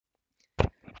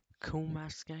Cool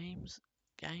Mass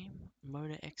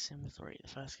Motor XM3. The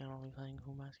first game I'll be playing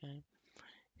Cool Mass game.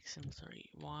 XM3.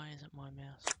 Why is it my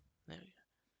mouse? There we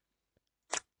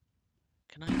go.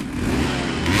 Can I?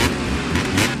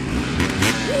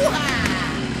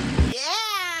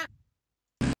 Yeah!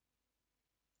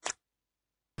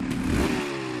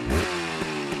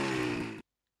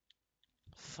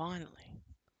 Finally.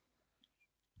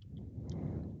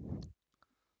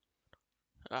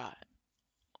 Alright.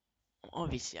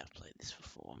 Obviously I've played this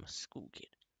before. I'm a school kid.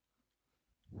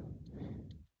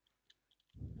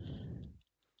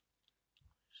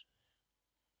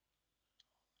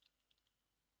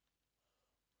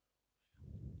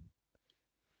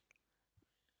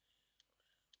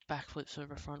 Backflips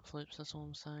over front flips, that's all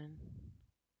I'm saying.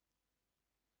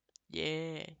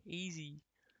 Yeah, easy.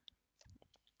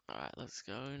 Alright, let's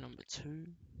go. Number 2.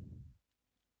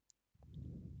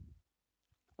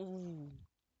 Ooh,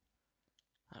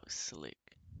 that was slick.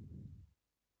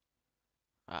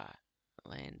 Alright,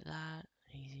 land that.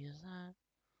 Easy as that.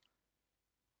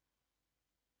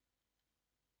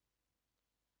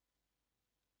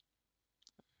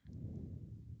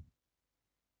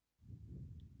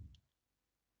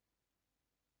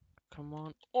 Come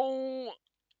on. Oh!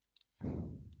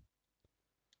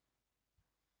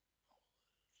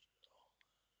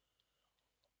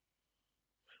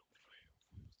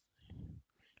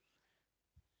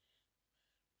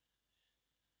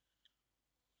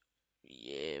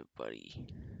 Yeah, buddy.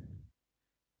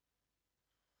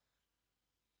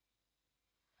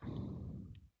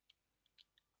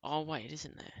 Oh, wait,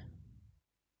 isn't there?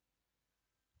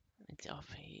 It's up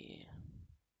here.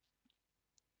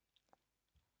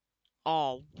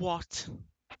 Oh, what?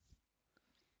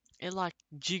 It like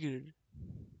jiggered.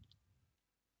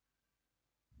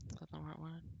 Is that the right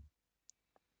word?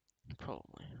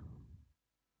 Probably.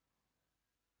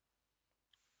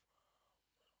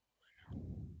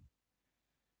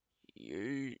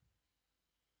 Yeah.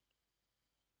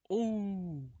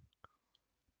 Ooh.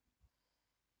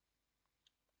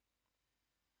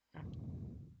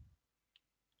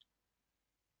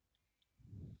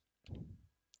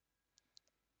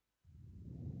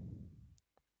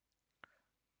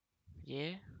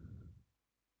 Yeah?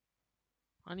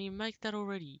 I need to make that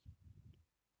already.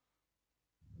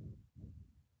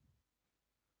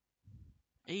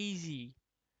 Easy.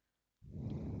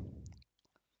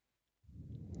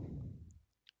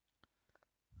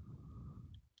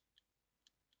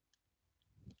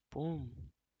 Boom.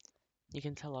 You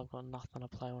can tell I've got nothing to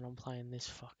play when I'm playing this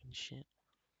fucking shit.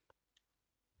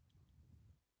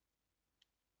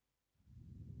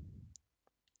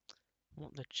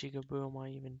 What the jigaboo am I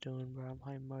even doing, bro? I'm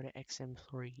playing Motor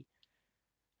XM3.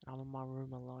 And I'm in my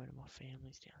room alone and my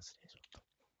family's downstairs.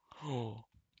 Oh.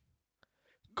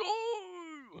 Go!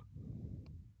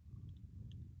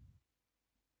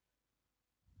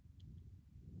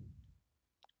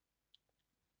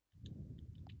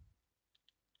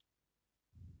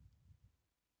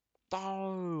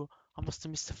 Oh! I must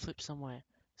have missed a flip somewhere.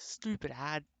 Stupid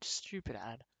ad. Stupid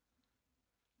ad.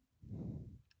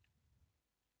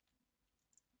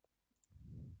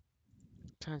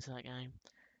 Turn to that game.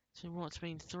 So what, it's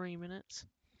been 3 minutes?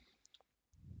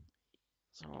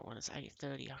 So what, when it's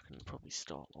 8:30 I can probably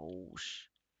stop. Oh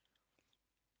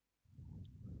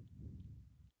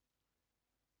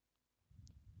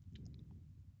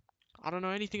I don't know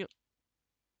anything.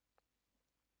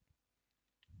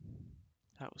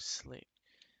 That was slick.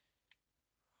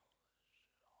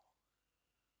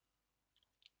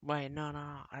 Wait, no,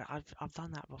 I've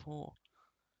done that before.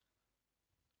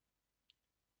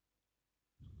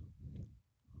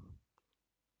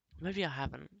 Maybe I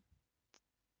haven't.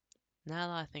 Now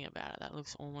that I think about it, that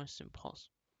looks almost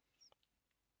impossible.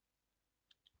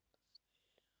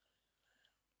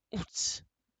 Oots!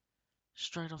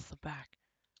 Straight off the back.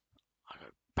 I go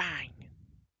bang!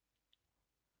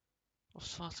 Or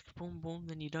fast boom boom,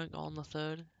 then you don't go on the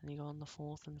third, and you go on the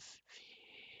fourth and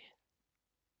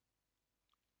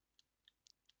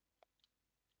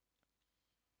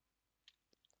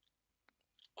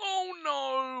oh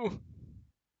no!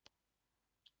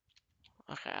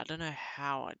 Okay, I don't know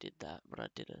how I did that, but I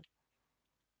did it.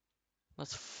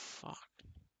 Let's fuck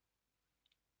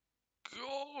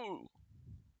go!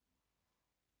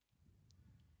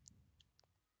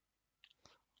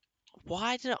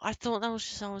 Why did I thought that was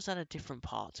just I was at a different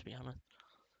part, to be honest.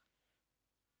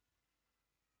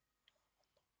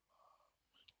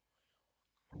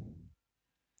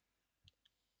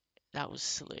 That was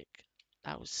slick.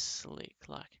 That was slick,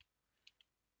 like.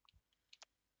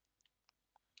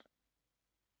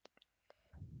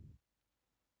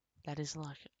 That is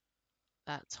like,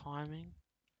 that timing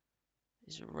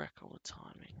is record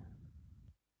timing.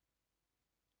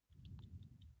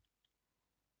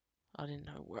 I didn't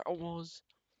know where I was.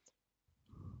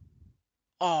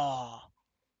 Oh!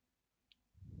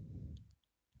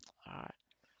 Alright.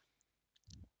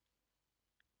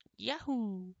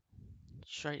 Yahoo!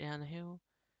 Straight down the hill.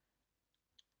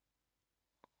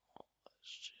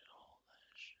 Shit, all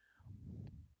that shit.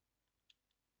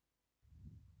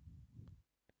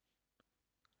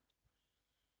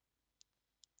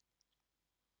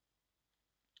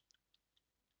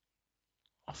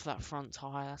 Off that front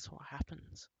tire, that's what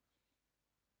happens.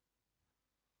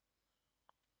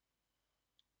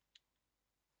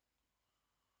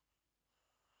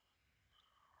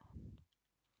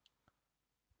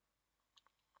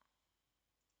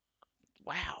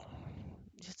 Wow.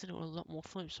 You have to do a lot more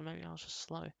flips, so maybe I was just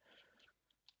slow.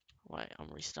 Wait, I'm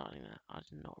restarting that. I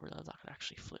did not realize I could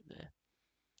actually flip there.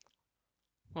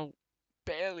 Well,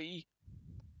 barely.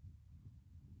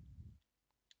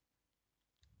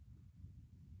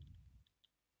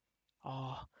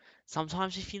 Oh,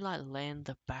 sometimes if you like land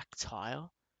the back tire,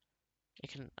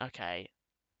 it can. Okay.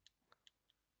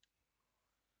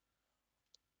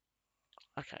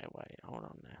 Okay, wait, hold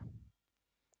on now.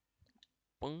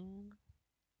 Boom.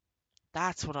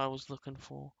 That's what I was looking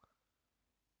for.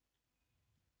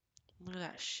 Look at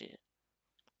that shit.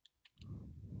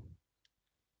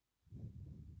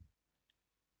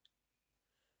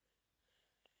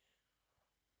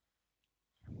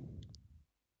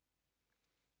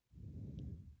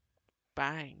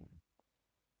 Bang.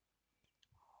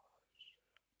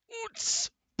 Oots.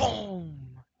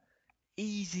 Boom.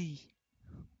 Easy-ish.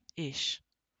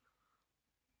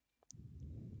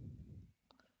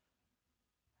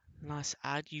 Nice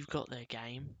ad you've got there,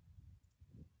 game.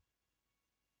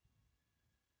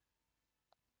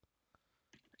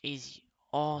 Easy.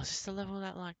 Oh, is this the level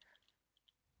that, like...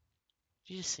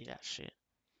 Did you just see that shit?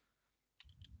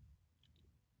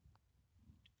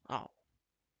 Oh.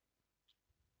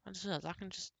 I just realized I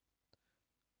can just...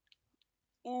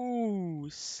 Ooh,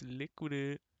 slick with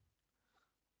it.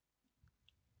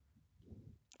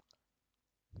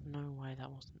 No way that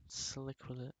wasn't slick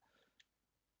with it.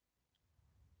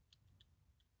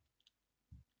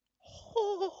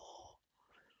 Oh.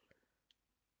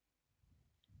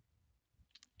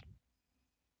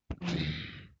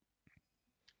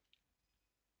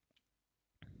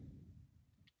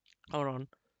 Hold on.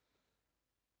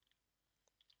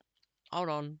 Hold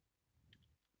on.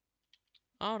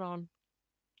 Hold on.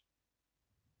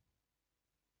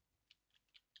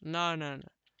 No, no, no.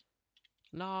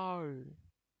 No.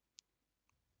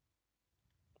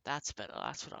 That's better.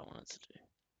 That's what I wanted to do.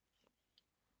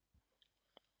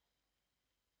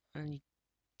 And you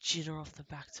jitter off the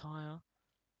back tire.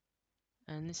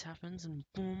 And this happens and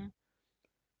boom.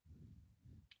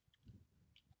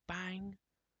 Bang.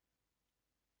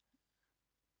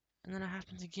 And then it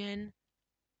happens again.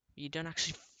 You don't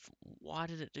actually... Why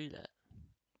did it do that?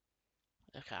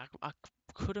 Okay, I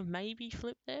could have maybe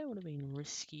flipped there. Would have been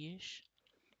risky-ish.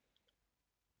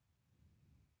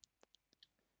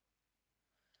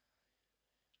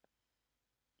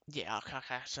 Yeah,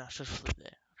 okay, so I should have flipped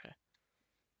there. Okay.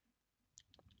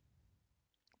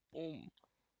 Boom.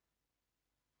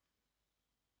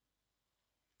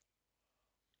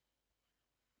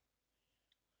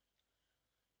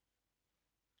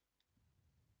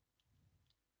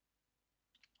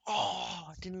 Oh,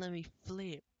 it didn't let me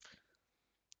flip.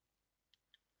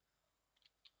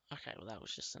 Okay, well that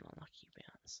was just an unlucky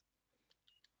bounce.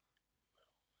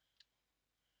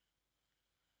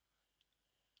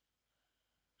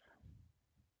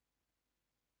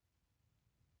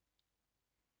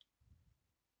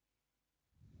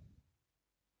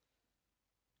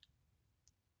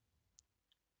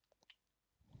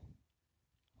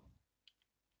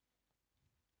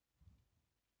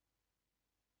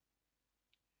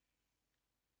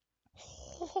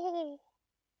 Oh,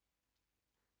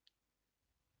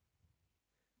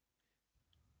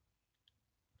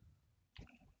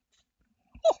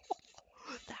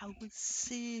 that was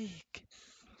sick.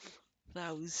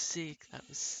 That was sick. That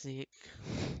was sick.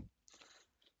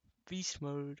 Beast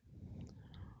mode.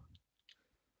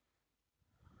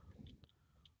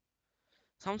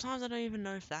 Sometimes I don't even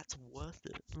know if that's worth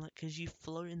it. Like, cause you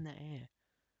float in the air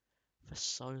for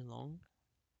so long.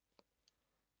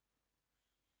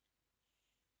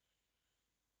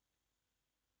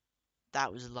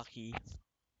 That was lucky.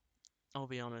 I'll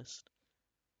be honest.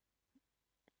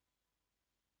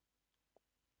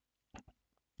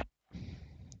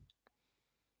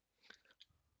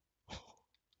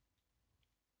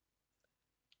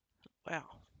 Wow.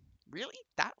 Really?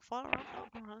 That far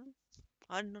under?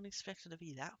 I did not expect it to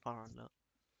be that far under.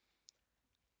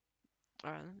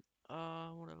 Alright then.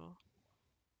 Whatever.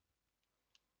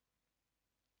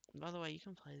 By the way, you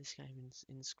can play this game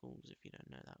in schools if you don't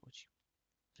know that, which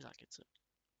I feel like it's a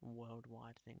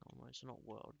worldwide thing almost. Not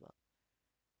world, but.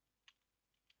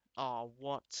 Oh,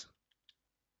 what?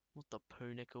 What the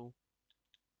poo nickel?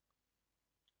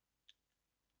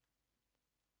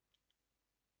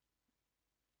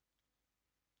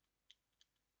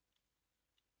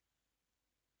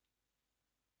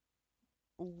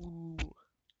 Ooh.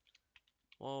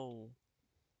 Whoa.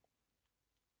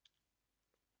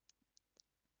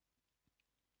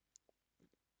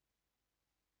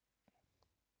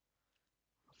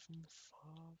 From the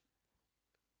far.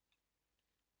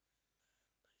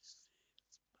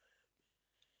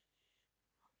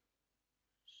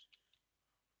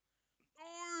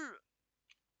 No!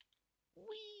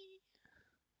 Wee!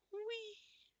 Wee!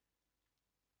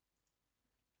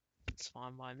 It's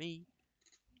fine by me.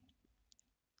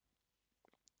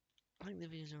 I think the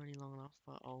video's already long enough,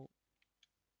 but I'll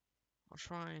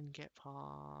try and get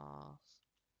past.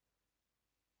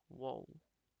 Whoa.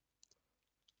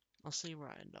 I'll see where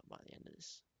I end up by the end of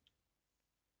this.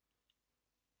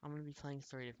 I'm going to be playing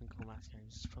 3 different combat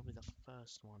games. It's probably the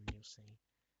first one you'll see.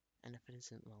 And if it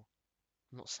isn't, well,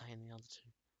 I'm not saying the other two.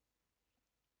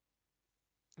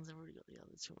 Because I've already got the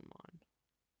other two in mind.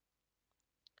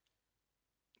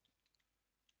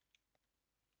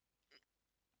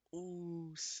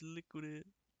 Ooh, slick with it.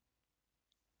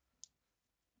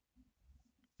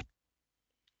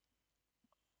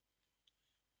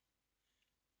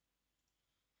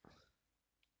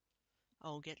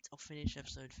 I'll finish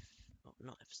episode. Oh,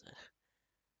 not episode.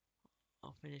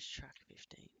 I'll finish track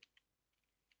 15.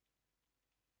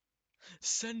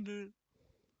 Send it!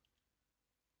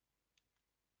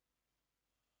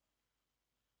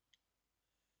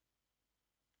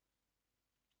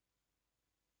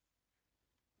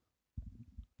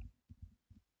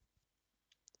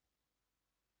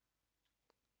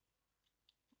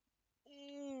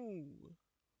 Ooh!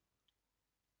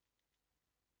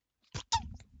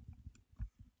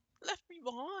 Left me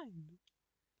behind!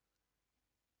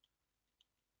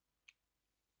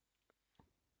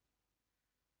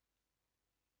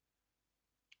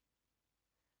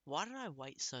 Why did I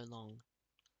wait so long?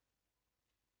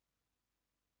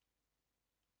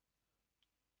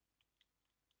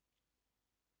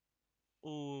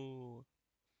 Ooh.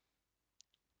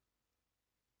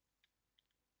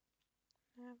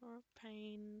 Never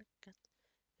pain.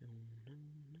 No, no,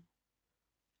 no.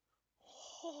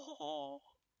 Oh.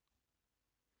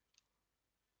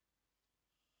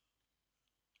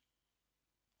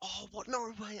 Oh, what?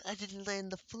 No, wait, I didn't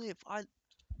land the flip.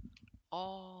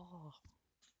 Oh.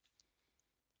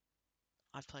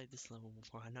 I've played this level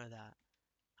before, I know that.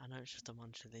 I know it's just a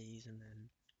bunch of these and then.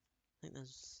 I think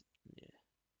there's. Yeah.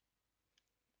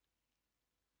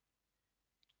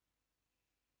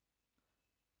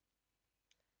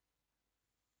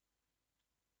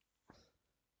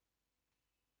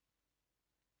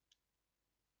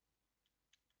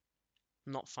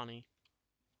 Not funny.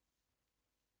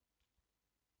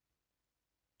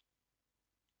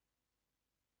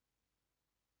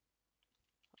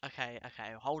 Okay,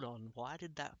 hold on. Why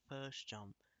did that first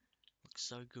jump look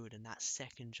so good and that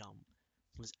second jump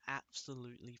was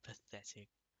absolutely pathetic?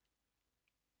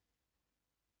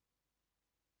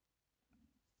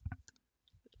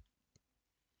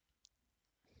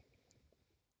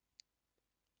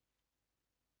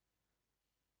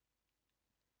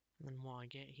 And then when I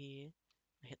get here,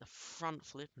 I hit the front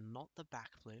flip, not the back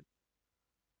flip.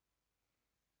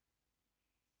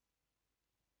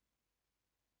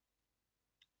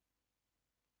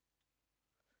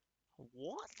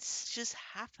 What just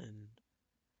happened?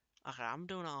 Okay, I'm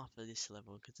doing it after this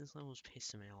level because this level's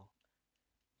pissing me off.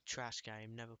 Trash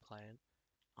game, never play it.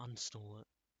 Uninstall it.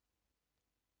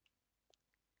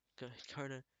 Go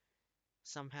to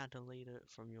somehow delete it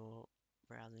from your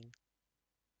browsing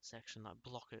section, like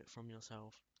block it from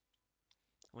yourself.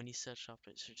 When you search up,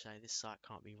 it should say this site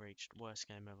can't be reached. Worst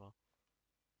game ever.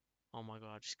 Oh my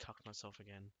god, I just cucked myself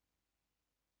again.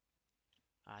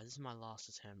 This is my last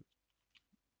attempt.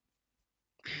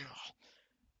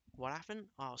 What happened?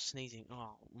 Oh, sneezing.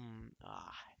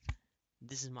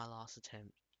 This is my last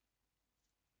attempt.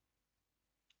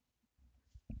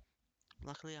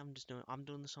 Luckily, I'm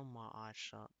doing this on my eyes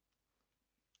shut.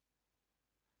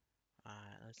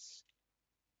 Let's.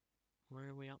 Where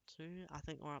are we up to? I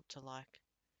think we're up to like.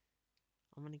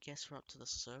 I'm gonna guess we're up to the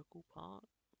circle part,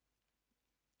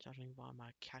 judging by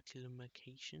my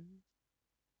calculation.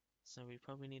 So we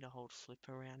probably need to hold flip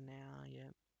around now.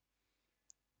 Yep.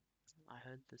 I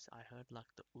heard this. I heard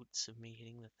like the oots of me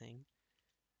hitting the thing.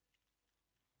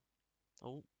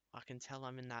 Oh, I can tell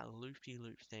I'm in that loopy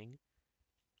loop thing,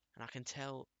 and I can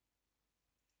tell.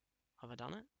 Have I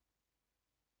done it?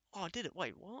 Oh, I did it.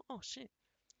 Wait, what? Oh shit.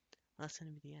 That's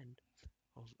gonna be the end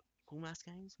of Cool Math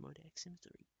Games Mode X Sim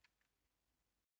 3.